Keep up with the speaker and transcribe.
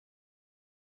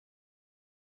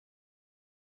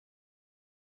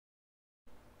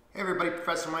Hey everybody,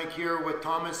 Professor Mike here with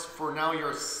Thomas for now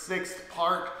your sixth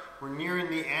part. We're nearing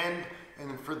the end,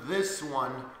 and for this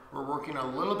one, we're working a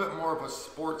little bit more of a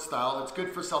sport style. It's good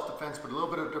for self-defense, but a little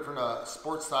bit of different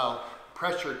sport style,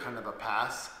 pressure kind of a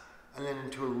pass, and then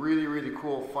into a really, really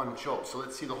cool, fun choke. So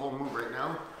let's see the whole move right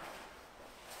now.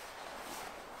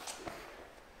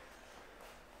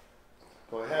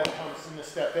 Go ahead, Thomas in the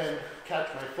step in, catch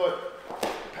my foot,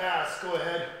 pass, go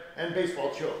ahead, and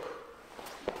baseball choke.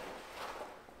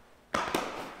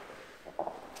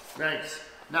 Nice.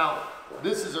 Now,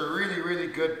 this is a really, really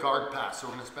good guard pass. So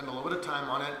we're going to spend a little bit of time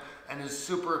on it, and it's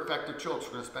super effective chokes.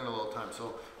 We're going to spend a little time.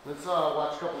 So let's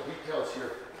watch a couple of details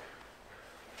here.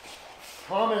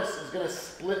 Thomas is going to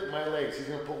split my legs. He's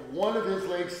going to put one of his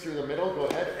legs through the middle, go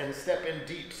ahead, and step in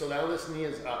deep. So now this knee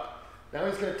is up. Now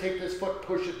he's going to take this foot,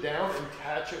 push it down, and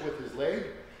catch it with his leg.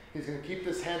 He's going to keep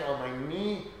this hand on my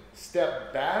knee,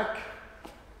 step back,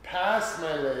 pass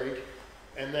my leg,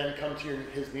 and then come to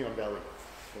his knee on belly.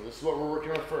 So this is what we're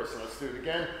working on first. So let's do it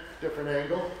again, different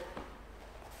angle.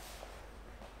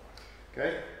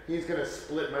 Okay, he's going to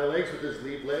split my legs with his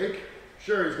lead leg.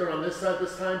 Sure, he's going on this side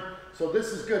this time. So this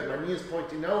is good. My knee is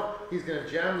pointing out. He's going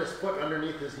to jam this foot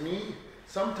underneath his knee.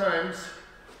 Sometimes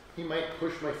he might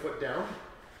push my foot down.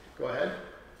 Go ahead.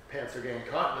 Pants are getting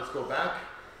caught. Let's go back.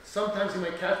 Sometimes he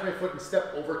might catch my foot and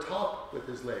step over top with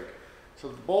his leg. So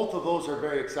both of those are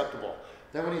very acceptable.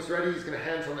 Then when he's ready, he's going to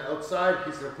hands on the outside.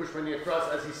 He's going to push my knee across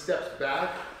as he steps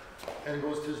back and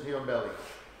goes to his knee on belly.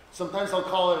 Sometimes I'll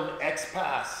call it an X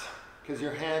pass because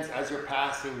your hands, as you're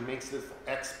passing, makes this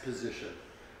X position.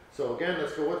 So again,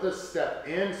 let's go with this. Step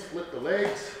in, split the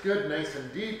legs. Good, nice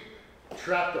and deep.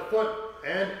 Trap the foot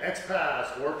and X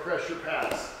pass or pressure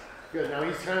pass. Good, now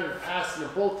he's kind of passing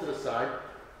them both to the side,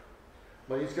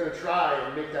 but he's going to try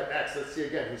and make that X. Let's see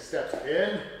again. He steps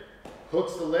in,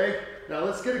 hooks the leg. Now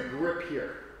let's get a grip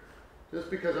here, just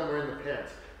because I'm wearing the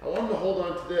pants. I want him to hold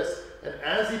on to this, and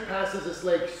as he passes this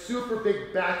leg, super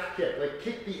big back kick, like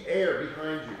kick the air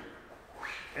behind you.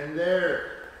 And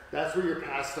there, that's where your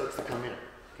pass starts to come in,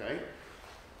 okay?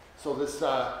 So this,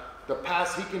 the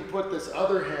pass, he can put this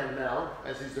other hand now,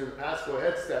 as he's doing the pass, go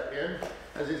ahead, step in.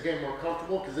 As he's getting more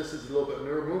comfortable, because this is a little bit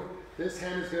newer move, this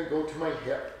hand is going to go to my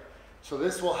hip. So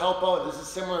this will help out. This is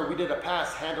similar. We did a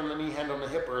pass, hand on the knee, hand on the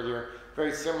hip earlier.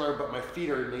 Very similar, but my feet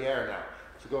are in the air now.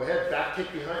 So go ahead, back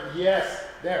kick behind. Yes,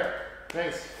 there.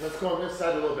 Nice. Let's go on this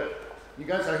side a little bit. You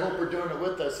guys, I hope we're doing it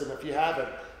with us, and if you haven't,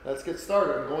 let's get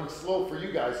started. I'm going slow for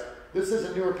you guys. This is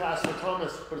a newer pass for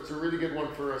Thomas, but it's a really good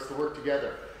one for us to work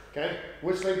together. Okay?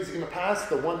 Which leg is he going to pass?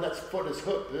 The one that's foot is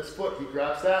hooked. This foot, he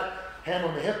grabs that, hand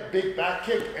on the hip, big back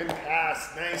kick, and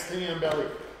pass. Nice knee and belly.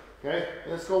 Okay?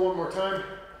 Let's go one more time.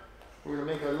 We're going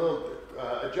to make a little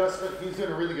adjustment. He's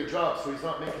doing a really good job, so he's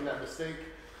not making that mistake.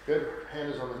 Good.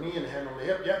 Hand is on the knee and hand on the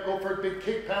hip. Yeah, go for a big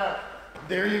kick pass.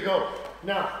 There you go.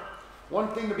 Now,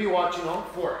 one thing to be watching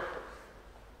out for.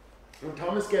 When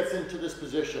Thomas gets into this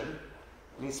position,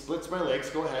 and he splits my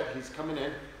legs, go ahead, he's coming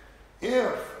in.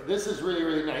 If, this is really,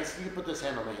 really nice, you can put this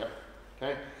hand on the hip.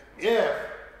 Okay? If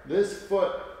this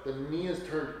foot, the knee is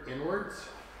turned inwards,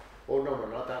 oh no,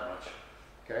 not that much.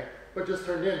 Okay? But just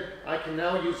turned in, I can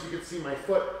now use, you can see my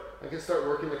foot, I can start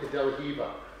working like a De La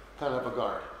Diva kind of a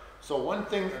guard. So one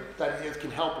thing that can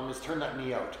help him is turn that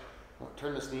knee out.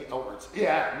 Turn this knee outwards.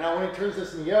 Yeah, now when he turns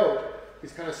this knee out,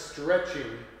 he's kind of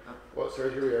stretching, oh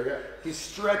sorry, here we are, yeah. He's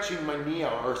stretching my knee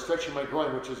out, or stretching my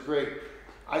groin, which is great.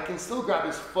 I can still grab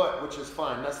his foot, which is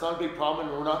fine. That's not a big problem,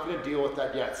 and we're not going to deal with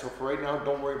that yet. So for right now,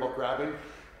 don't worry about grabbing.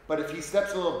 But if he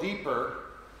steps a little deeper,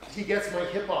 he gets my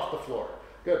hip off the floor.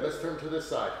 Good, let's turn to this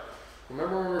side.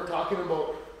 Remember when we were talking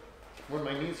about when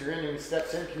my knees are in and he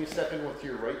steps in, can you step in with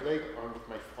your right leg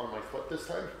on my foot this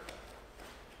time?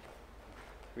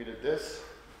 We did this.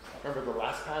 Remember the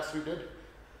last pass we did?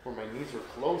 Where my knees were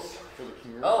close for the key.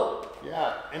 Oh!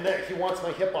 Yeah, and then he wants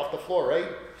my hip off the floor, right?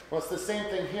 Well, it's the same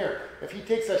thing here. If he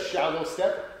takes a shallow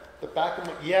step, the back of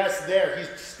my, yes, there, he's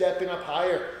stepping up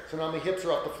higher. So now my hips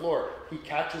are off the floor. He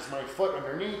catches my foot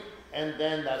underneath, and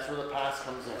then that's where the pass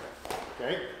comes in,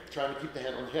 okay? Trying to keep the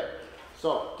hand on the hip.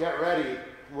 So get ready.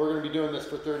 We're going to be doing this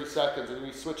for 30 seconds. We're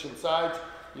going to be switching sides.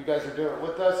 You guys are doing it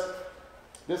with us.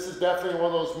 This is definitely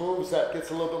one of those moves that gets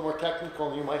a little bit more technical,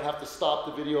 and you might have to stop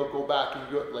the video, go back and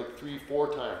do it like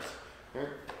 3-4 times. Okay?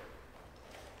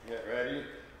 Get ready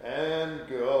and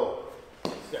go.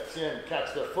 Steps in,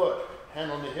 catch the foot,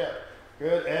 hand on the hip.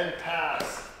 Good, and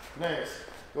pass. Nice.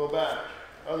 Go back.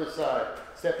 Other side.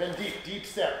 Step in deep, deep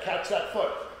step. Catch that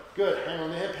foot. Good, hand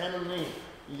on the hip, hand on the knee.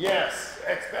 Yes,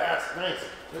 X pass. Nice.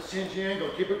 Let's change the angle.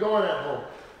 Keep it going at home.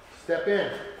 Step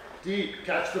in, deep,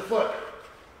 catch the foot.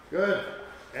 Good.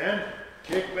 And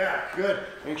kick back, good.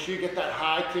 Make sure you get that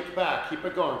high kick back. Keep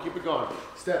it going, keep it going.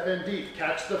 Step in deep,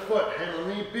 catch the foot, hand on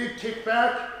the knee, big kick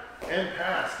back, and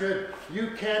pass, good.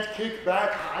 You can't kick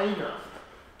back high enough.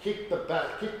 Kick the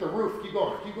back, kick the roof, keep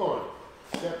going, keep going.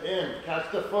 Step in, catch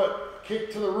the foot,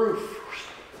 kick to the roof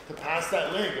to pass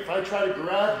that leg. If I try to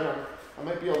grab him, I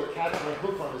might be able to catch my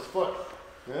hook on his foot.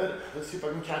 Good. Let's see if I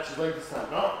can catch his leg this time.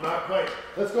 No, not quite.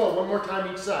 Let's go. One more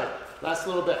time each side. Last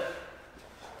little bit.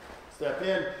 Step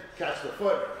in, catch the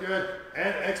foot. Good.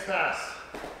 And X pass.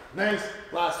 Nice.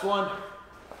 Last one.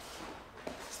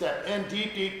 Step in,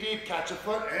 deep, deep, deep. Catch a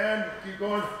foot and keep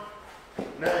going.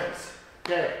 Nice.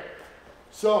 Okay.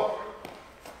 So,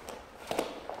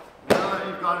 now that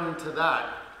you've gotten into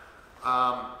that,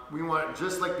 we want,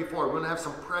 just like before, we want to have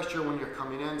some pressure when you're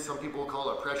coming in. Some people will call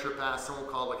it a pressure pass, some will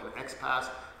call it like an X pass,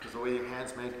 because the way your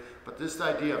hand's made. But this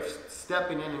idea of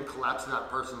stepping in and collapsing that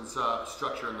person's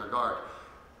structure in their guard.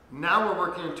 Now we're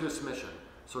working into a submission.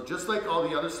 So just like all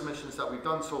the other submissions that we've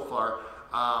done so far,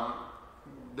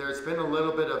 there's been a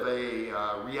little bit of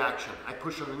a reaction. I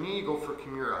push on the knee, you go for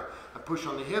Kimura. I push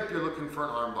on the hip, you're looking for an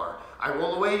arm bar. I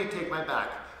roll away, you take my back.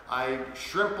 I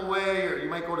shrimp away, or you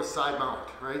might go to side mount,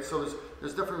 right? So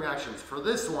there's different reactions. For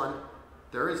this one,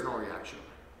 there is no reaction.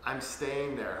 I'm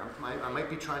staying there. I might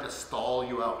be trying to stall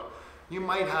you out. You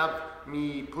might have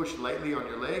me push lightly on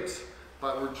your legs,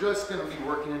 but we're just gonna be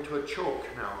working into a choke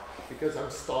now because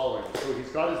I'm stalling. So he's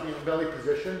got his knee and belly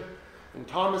position, and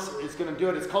Thomas is gonna do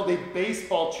it. It's called a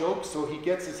baseball choke, so he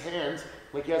gets his hands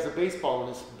like he has a baseball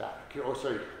in his back. Oh,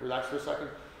 sorry, relax for a second.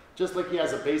 Just like he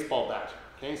has a baseball bat.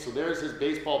 Okay, so there's his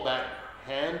baseball bat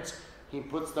hands. He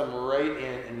puts them right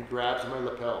in and he grabs my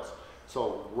lapels.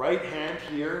 So right hand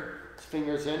here,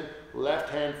 fingers in, left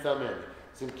hand, thumb in.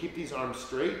 He's gonna keep these arms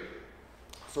straight,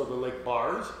 so they're like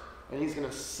bars, and he's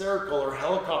gonna circle or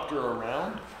helicopter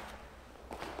around,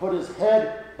 put his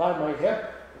head by my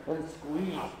hip, and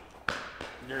squeeze.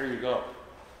 There you go.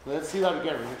 Let's see that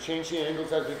again. We're gonna change the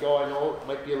angles as we go. I know it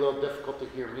might be a little difficult to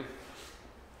hear me.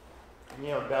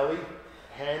 Knee on belly.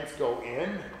 Hands go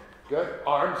in, good.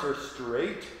 Arms are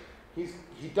straight.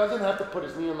 He doesn't have to put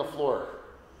his knee on the floor.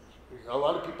 A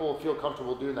lot of people will feel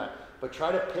comfortable doing that, but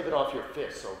try to pivot off your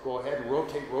fist. So go ahead,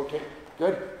 rotate, rotate,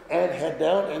 good. And head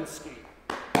down and ski.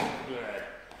 Good.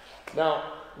 Now,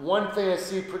 one thing I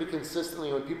see pretty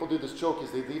consistently when people do this choke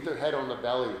is they leave their head on the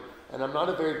belly, and I'm not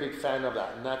a very big fan of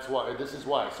that, and that's why. This is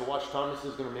why. So watch, Thomas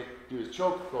is going to do his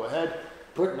choke. Go ahead.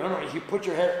 You put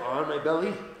your head on my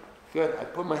belly. Good, I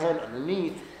put my hand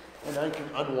underneath and I can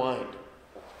unwind.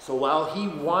 So while he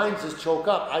winds his choke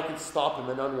up, I can stop him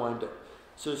and unwind it.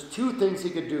 So there's two things he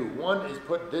could do. One is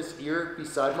put this ear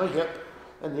beside my hip,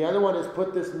 and the other one is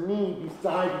put this knee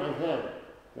beside my head.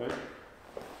 Right?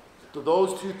 So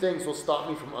those two things will stop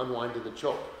me from unwinding the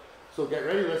choke. So get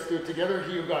ready, let's do it together.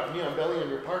 You've got knee on belly and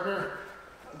your partner.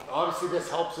 Obviously this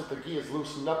helps if the gi is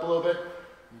loosened up a little bit.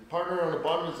 Your partner on the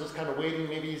bottom is just kind of waiting,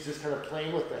 maybe he's just kind of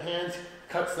playing with the hands.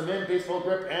 Cuts them in, baseball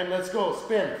grip, and let's go.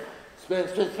 Spin, spin,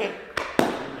 spin, spin.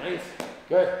 Nice,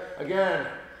 good. Again,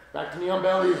 back to knee on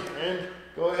belly, and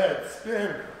go ahead,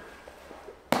 spin.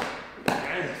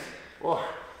 Nice.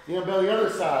 Oh, knee on belly, other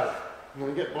side. I'm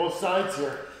gonna get both sides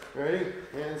here. Ready?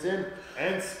 Hands in,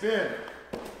 and spin.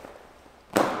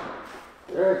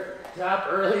 Good. Tap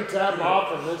early, tap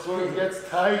often. This one gets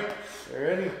tight.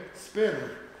 Ready? Spin.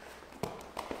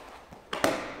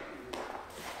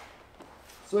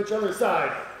 Switch other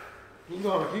side. Keep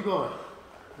going, keep going.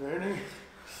 Ready?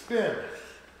 Spin.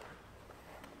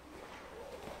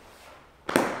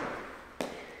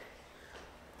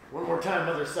 One more time,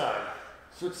 other side.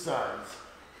 Switch sides.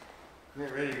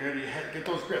 Get ready, ready. Get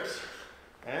those grips.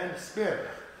 And spin.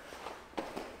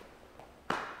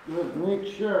 Good. Make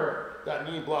sure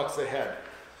that knee blocks the head.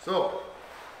 So,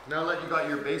 now that you got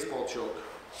your baseball choke,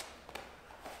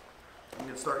 you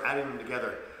can start adding them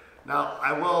together. Now,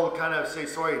 I will kind of say,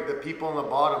 sorry, the people on the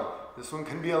bottom, this one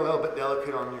can be a little bit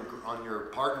delicate on your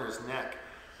partner's neck.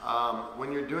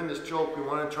 When you're doing this choke, we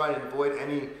want to try to avoid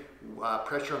any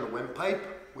pressure on the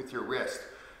windpipe with your wrist.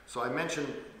 So I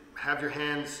mentioned, have your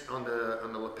hands on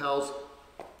the lapels,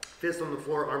 fist on the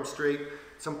floor, arms straight.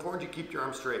 It's important you keep your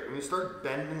arms straight. When you start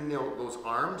bending those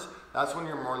arms, that's when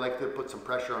you're more likely to put some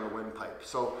pressure on the windpipe.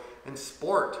 So in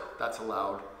sport, that's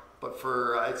allowed, but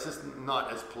it's just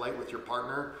not as polite with your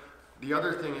partner. The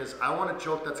other thing is, I want a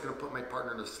choke that's going to put my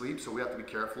partner to sleep, so we have to be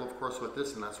careful, of course, with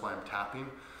this, and that's why I'm tapping.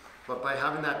 But by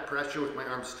having that pressure with my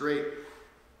arms straight,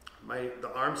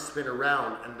 the arms spin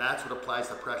around, and that's what applies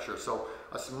the pressure. So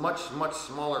a much, much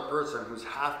smaller person who's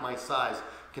half my size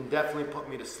can definitely put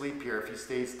me to sleep here if he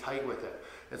stays tight with it.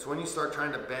 It's when you start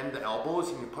trying to bend the elbows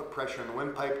and you put pressure on the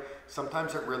windpipe,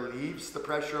 sometimes it relieves the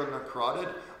pressure on the carotid,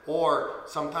 or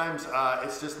sometimes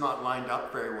it's just not lined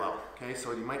up very well, okay?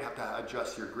 So you might have to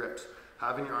adjust your grips.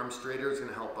 Having your arm straighter is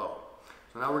gonna help out.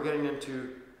 So now we're getting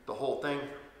into the whole thing.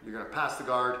 You're gonna pass the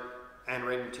guard and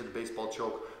right into the baseball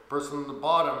choke. Person on the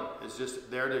bottom is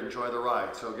just there to enjoy the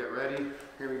ride. So get ready,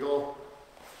 here we go.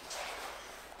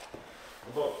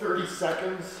 About 30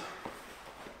 seconds.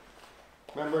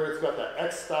 Remember, it's got the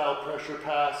X-style pressure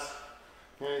pass.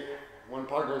 Okay, one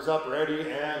partner's up, ready,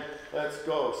 and let's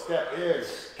go. Step in,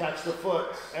 catch the foot,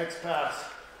 X pass.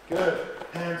 Good,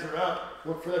 hands are up.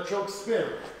 Look for the choke spin.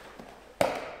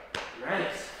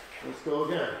 Nice. Let's go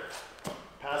again.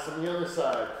 Pass on the other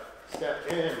side. Step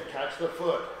in, catch the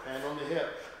foot, hand on the hip.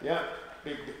 Yep,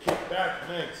 big kick back,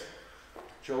 nice.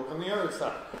 Choke on the other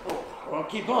side. Oh, well,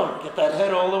 keep going. Get that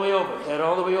head all the way over. Head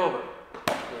all the way over.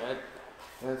 Good.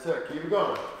 That's it. Keep it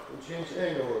going. And change the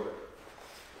angle a little bit.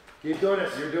 Keep doing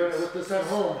it. You're doing it with this at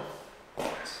home.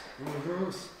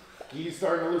 He's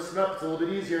starting to loosen up. It's a little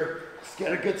bit easier. Just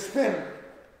get a good spin.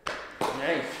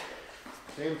 Nice.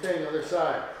 Same thing, other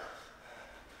side.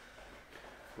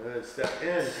 Good. Step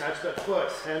in. Catch that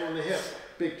foot. Hand on the hip.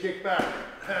 Big kick back.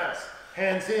 Pass.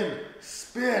 Hands in.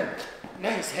 Spin.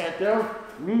 Nice. Head down.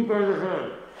 Knee by the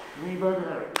head. Knee by the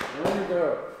head. There you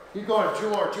go. Keep going. Two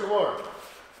more.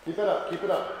 Keep it up. Keep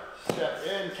it up. Step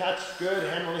in. Catch. Good.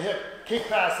 Hand on the hip. Kick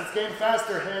pass. It's getting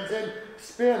faster. Hands in.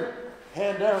 Spin.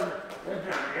 Hand down.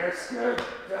 Yes. Good.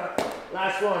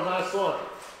 Last one.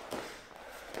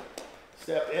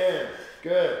 Step in.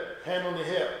 Good. Hand on the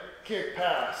hip. Kick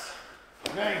pass.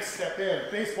 Nice. Step in.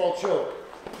 Baseball choke.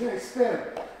 Okay, spin.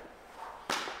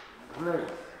 Great.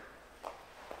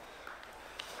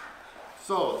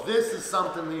 So this is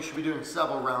something that you should be doing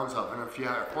several rounds of, and if you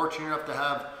are fortunate enough to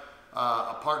have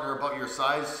a partner about your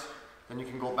size, then you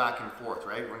can go back and forth,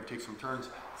 right? When you take some turns.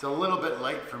 It's a little bit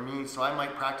light for me, so I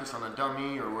might practice on a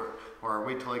dummy or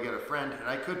wait till I get a friend, and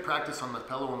I could practice on the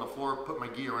pillow on the floor, put my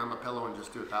gi around the pillow and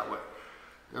just do it that way.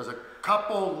 There's a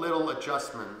couple little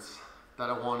adjustments that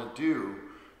I want to do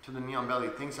to the knee on belly,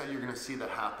 things that you're going to see that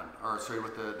happen, or sorry,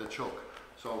 with the choke.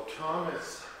 So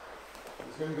Thomas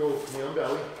is going to go knee on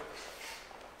belly.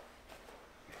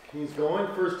 He's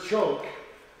going for his choke,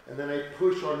 and then I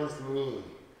push on his knee.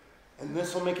 And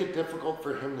this will make it difficult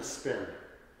for him to spin.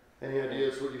 Any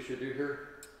ideas what you should do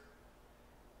here?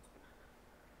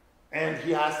 And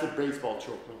he has to baseball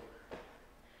choke me.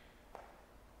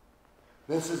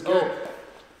 This is good. Oh.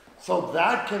 So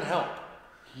that can help.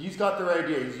 He's got the right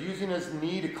idea. He's using his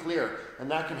knee to clear,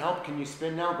 and that can help. Can you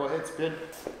spin now? Go ahead, spin.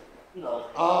 No.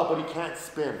 Oh, but he can't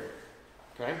spin.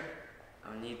 Okay?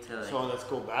 I need to. So let's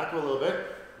go back a little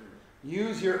bit.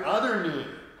 Use your other knee.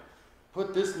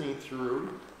 Put this knee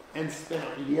through and spin.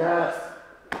 Yes.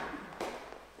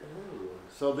 Ooh.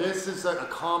 So this is a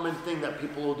common thing that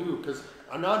people will do, because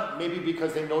not maybe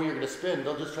because they know you're going to spin.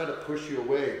 They'll just try to push you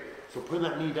away. So put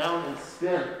that knee down and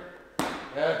spin.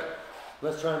 Yeah.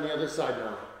 Let's try on the other side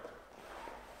now.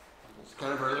 It's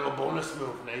kind of our little bonus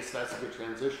move. Nice, that's a good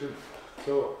transition.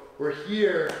 So we're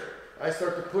here. I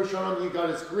start to push on him. He got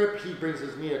his grip. He brings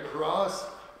his knee across,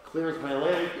 clears my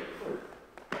leg.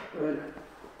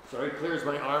 Sorry, clears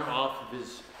my arm off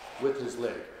of with his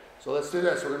leg. So let's do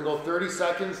this. We're gonna go 30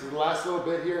 seconds. The last little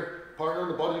bit here. Partner on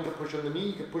the body. You can push on the knee.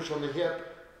 You can push on the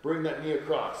hip. Bring that knee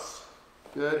across.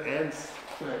 Good, and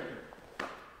spin.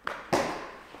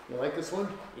 You like this one?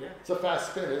 Yeah. It's a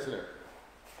fast spin, isn't it?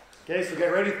 Okay, so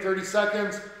get ready, 30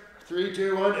 seconds. 3,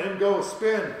 2, 1, and go,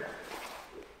 spin.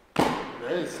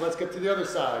 Nice, let's get to the other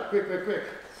side. Quick.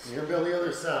 Your belly,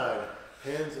 other side.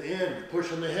 Hands in,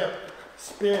 push on the hip.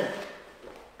 Spin.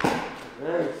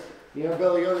 Nice. Your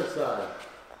belly, other side.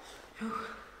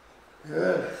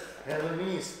 Good. Hand on the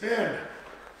knee, spin.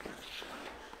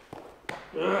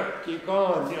 Good. Keep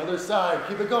going, the other side.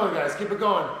 Keep it going, guys, keep it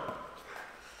going.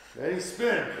 Ready,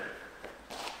 spin.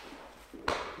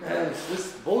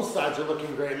 Nice. Both sides are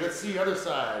looking great. Let's see other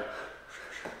side.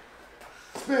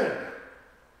 Spin.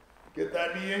 Get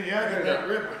that knee in. Yeah, get that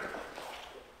grip.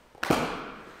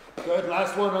 Good.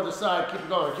 Last one, other side. Keep it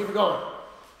going. Keep it going.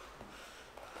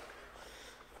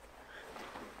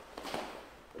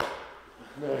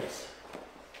 Nice.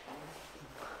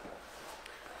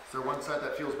 Is there one side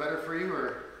that feels better for you,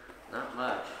 or? Not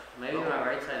much. Maybe my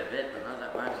right side a bit, but not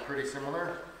that much. Pretty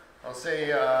similar. I'll say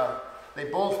they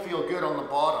both feel good on the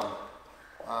bottom.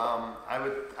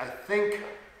 I think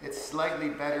it's slightly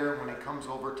better when it comes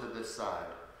over to this side.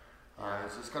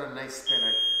 So it's got a nice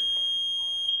spin.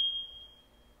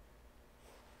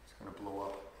 It's gonna blow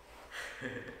up.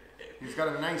 He's got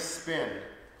a nice spin.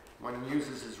 when he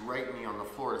uses his right knee on the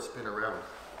floor to spin around.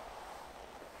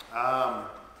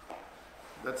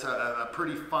 That's a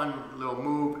pretty fun little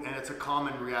move, and it's a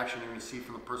common reaction you're gonna see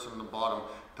from the person on the bottom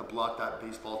to block that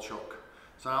baseball choke.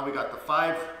 So now we got the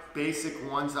 5 basic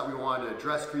ones that we wanted to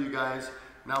address for you guys.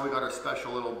 Now we got our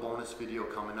special little bonus video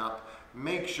coming up.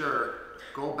 Make sure,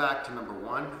 go back to number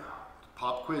 1.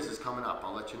 Pop quiz is coming up,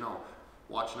 I'll let you know.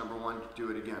 Watch number 1, do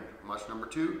it again. Watch number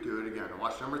 2, do it again.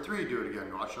 Watch number 3, do it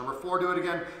again. Watch number 4, do it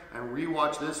again. And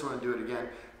re-watch this one and do it again.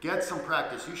 Get some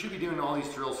practice. You should be doing all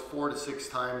these drills 4 to 6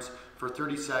 times for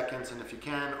 30 seconds, and if you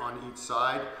can, on each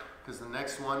side, because the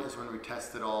next one is when we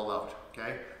test it all out,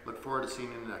 okay? Look forward to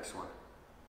seeing you in the next one.